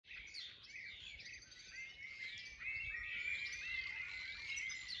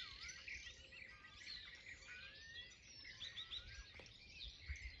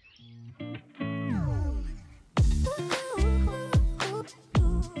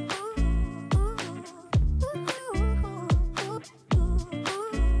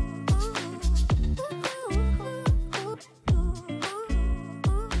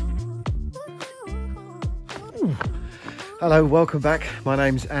Hello, welcome back. My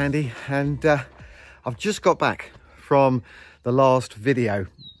name's Andy and I've just got back from the last video,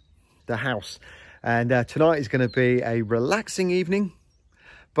 the house, and tonight is going to be a relaxing evening,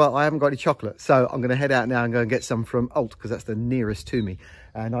 but I haven't got any chocolate, so I'm going to head out now and go and get some from Alt because that's the nearest to me.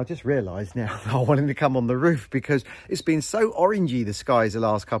 And I just realised now that I wanted to come on the roof because it's been so orangey, the skies, the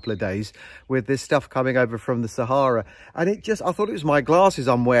last couple of days with this stuff coming over from the Sahara. And I thought it was my glasses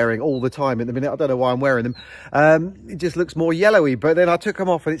I'm wearing all the time at the minute. I don't know why I'm wearing them. It just looks more yellowy, but then I took them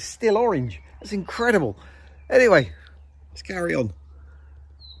off and it's still orange. That's incredible. Anyway, let's carry on.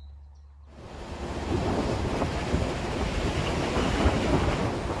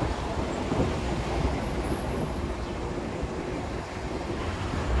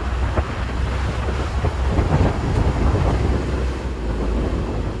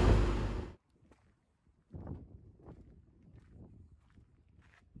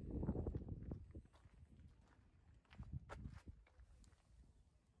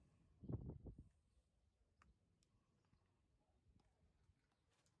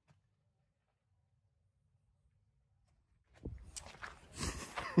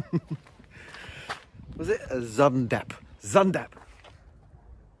 Was it a Zundap? Zundap.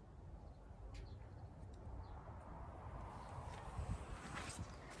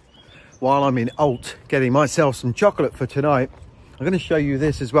 While I'm in Alt getting myself some chocolate for tonight, I'm going to show you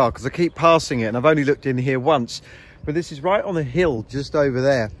this as well because I keep passing it and I've only looked in here once. But this is right on the hill just over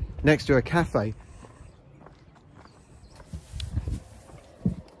there next to a cafe.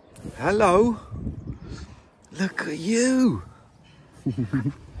 Hello. Look at you.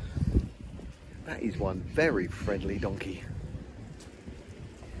 That is one very friendly donkey.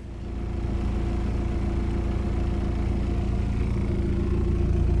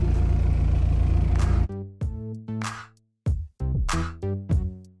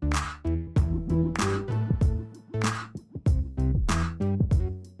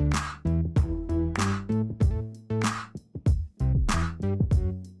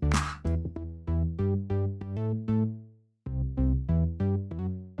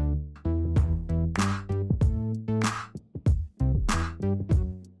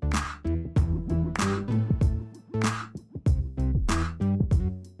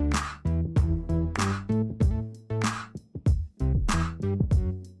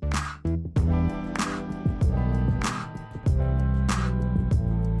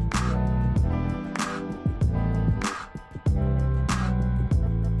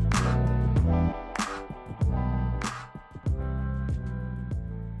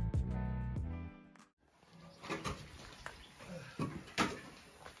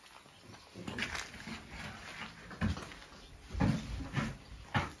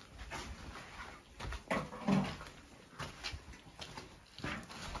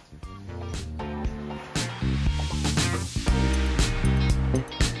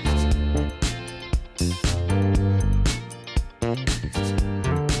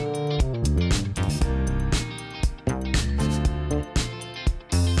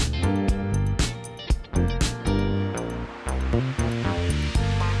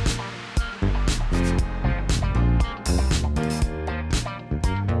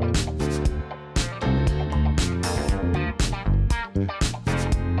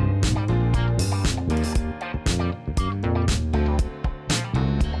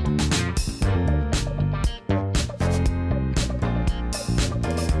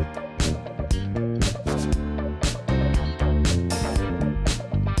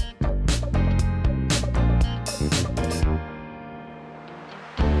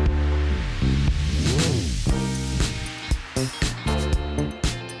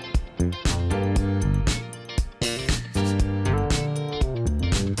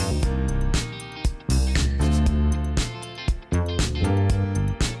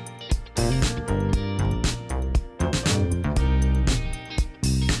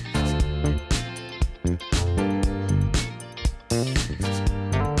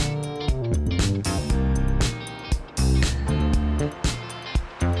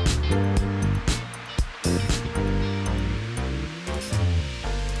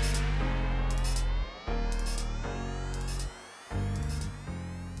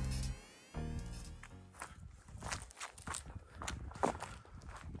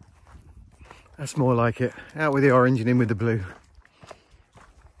 That's more like it. Out with the orange and in with the blue.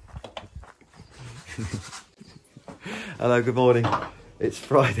 Hello, good morning. It's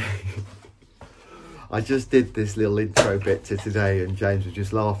Friday. I just did this little intro bit to today and James was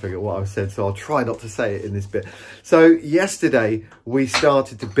just laughing at what I said, so I'll try not to say it in this bit. So yesterday we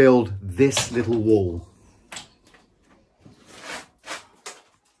started to build this little wall.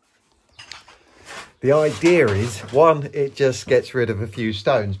 The idea is, one, it just gets rid of a few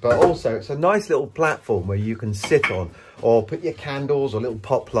stones, but also it's a nice little platform where you can sit on or put your candles or little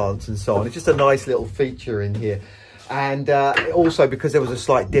pot plants and so on. It's just a nice little feature in here. And also, because there was a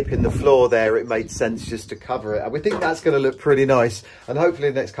slight dip in the floor there, it made sense just to cover it. And we think that's going to look pretty nice. And hopefully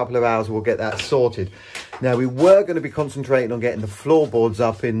in the next couple of hours, we'll get that sorted. Now, we were going to be concentrating on getting the floorboards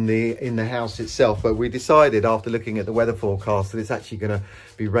up in the house itself. But we decided, after looking at the weather forecast, that it's actually going to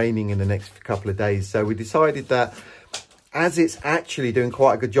be raining in the next couple of days. So we decided that, as it's actually doing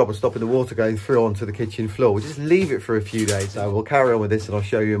quite a good job of stopping the water going through onto the kitchen floor, we'll just leave it for a few days. So we'll carry on with this, and I'll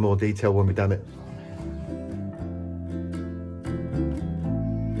show you in more detail when we've done it.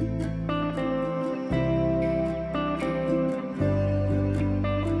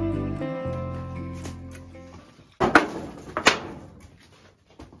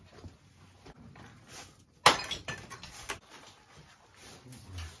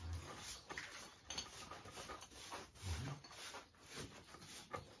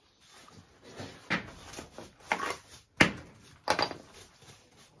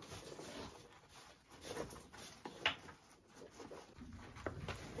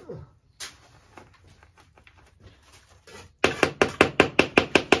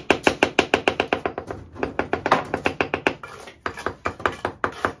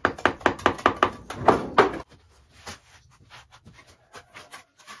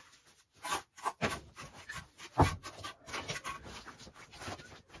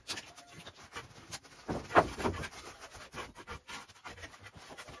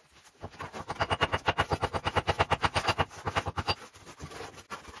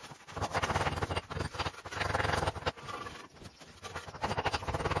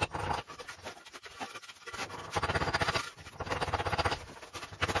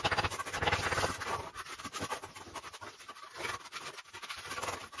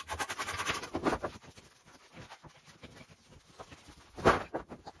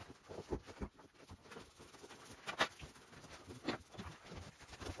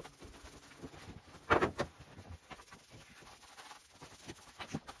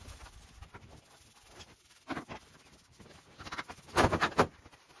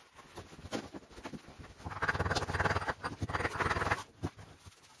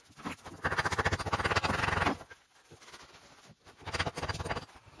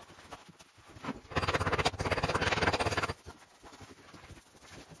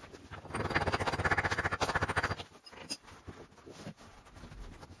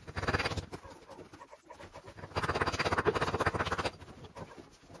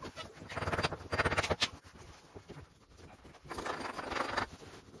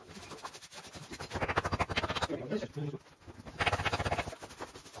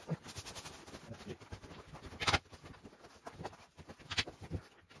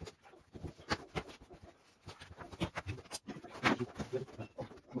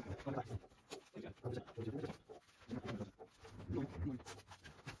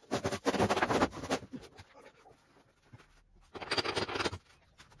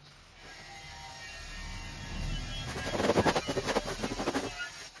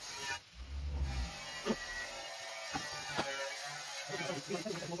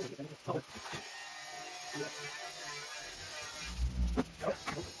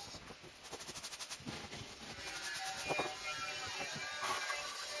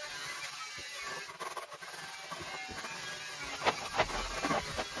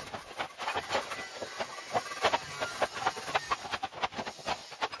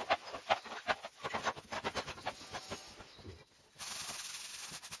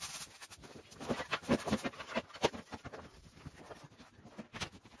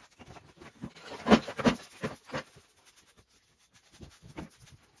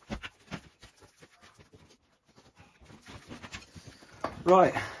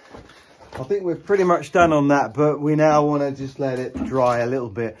 Right, I think we're pretty much done on that, but we now want to just let it dry a little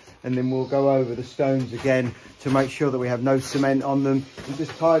bit, and then we'll go over the stones again to make sure that we have no cement on them and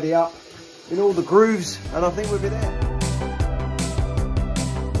just tidy up in all the grooves, and I think we'll be there.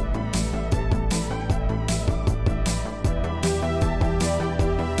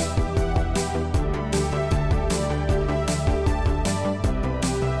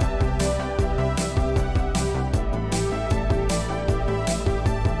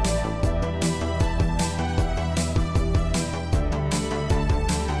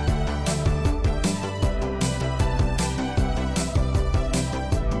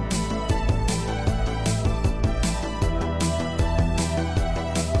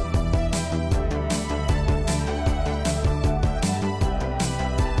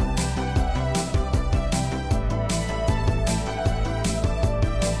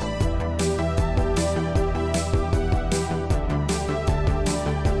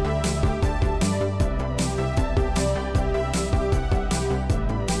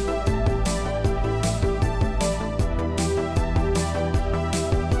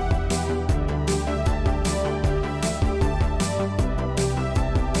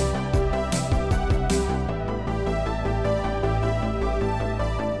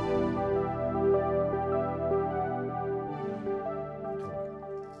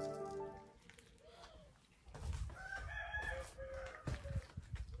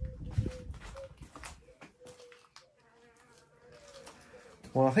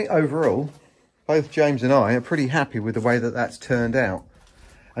 Well, I think overall, both James and I are pretty happy with the way that that's turned out.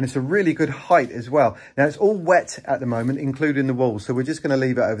 And it's a really good height as well. Now, it's all wet at the moment, including the walls. So we're just going to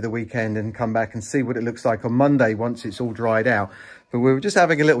leave it over the weekend and come back and see what it looks like on Monday once it's all dried out. But we were just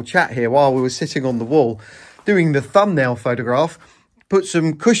having a little chat here while we were sitting on the wall doing the thumbnail photograph. Put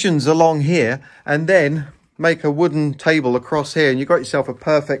some cushions along here and then make a wooden table across here. And you've got yourself a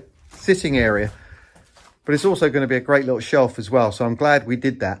perfect sitting area. But it's also going to be a great little shelf as well. So I'm glad we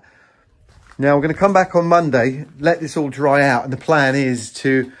did that. Now we're going to come back on Monday, let this all dry out. And the plan is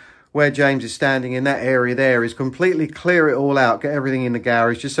to, where James is standing in that area there, is completely clear it all out, get everything in the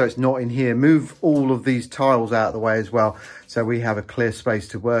garage, just so it's not in here. Move all of these tiles out of the way as well, so we have a clear space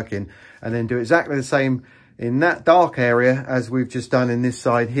to work in. And then do exactly the same in that dark area as we've just done in this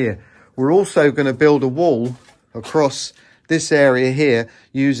side here. We're also going to build a wall across this area here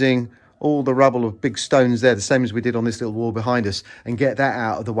using all the rubble of big stones there, the same as we did on this little wall behind us, and get that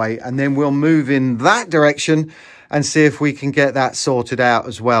out of the way. And then we'll move in that direction and see if we can get that sorted out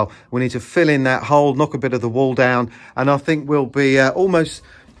as well. We need to fill in that hole, knock a bit of the wall down, and I think we'll be almost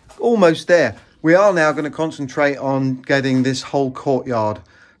there. We are now going to concentrate on getting this whole courtyard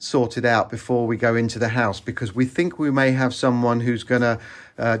sorted out before we go into the house, because we think we may have someone who's going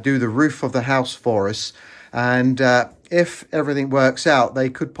to do the roof of the house for us. And if everything works out, they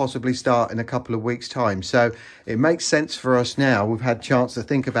could possibly start in a couple of weeks' time. So it makes sense for us now, we've had a chance to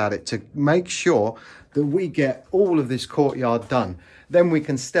think about it, to make sure that we get all of this courtyard done. Then we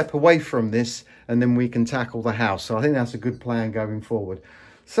can step away from this and then we can tackle the house. So I think that's a good plan going forward.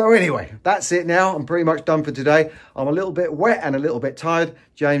 So anyway, that's it now. I'm pretty much done for today. I'm a little bit wet and a little bit tired.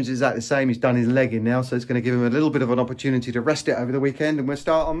 James is at the same. He's done his leg in now, so it's going to give him a little bit of an opportunity to rest it over the weekend, and we'll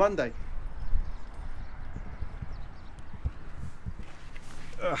start on Monday.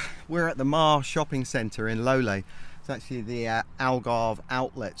 We're at the Mar shopping centre in Lole. It's actually the Algarve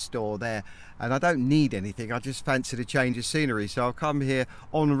outlet store there, and I don't need anything. I just fancied a change of scenery, so I'll come here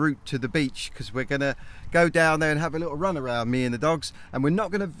en route to the beach, because we're going to go down there and have a little run around, me and the dogs, and we're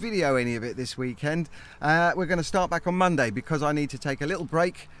not going to video any of it this weekend. We're going to start back on Monday, because I need to take a little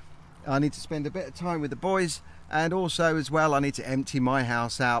break. I need to spend a bit of time with the boys, and also as well I need to empty my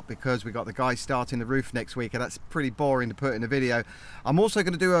house out, because we got the guy starting the roof next week, and that's pretty boring to put in a video. I'm also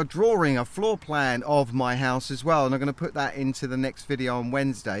going to do a drawing, a floor plan of my house as well, and I'm going to put that into the next video on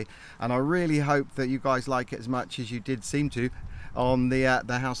Wednesday. And I really hope that you guys like it as much as you did seem to on the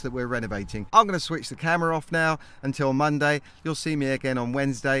house that we're renovating. I'm going to switch the camera off now until Monday. You'll see me again on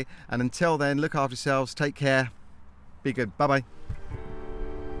Wednesday, and until then, look after yourselves, take care, be good, bye bye.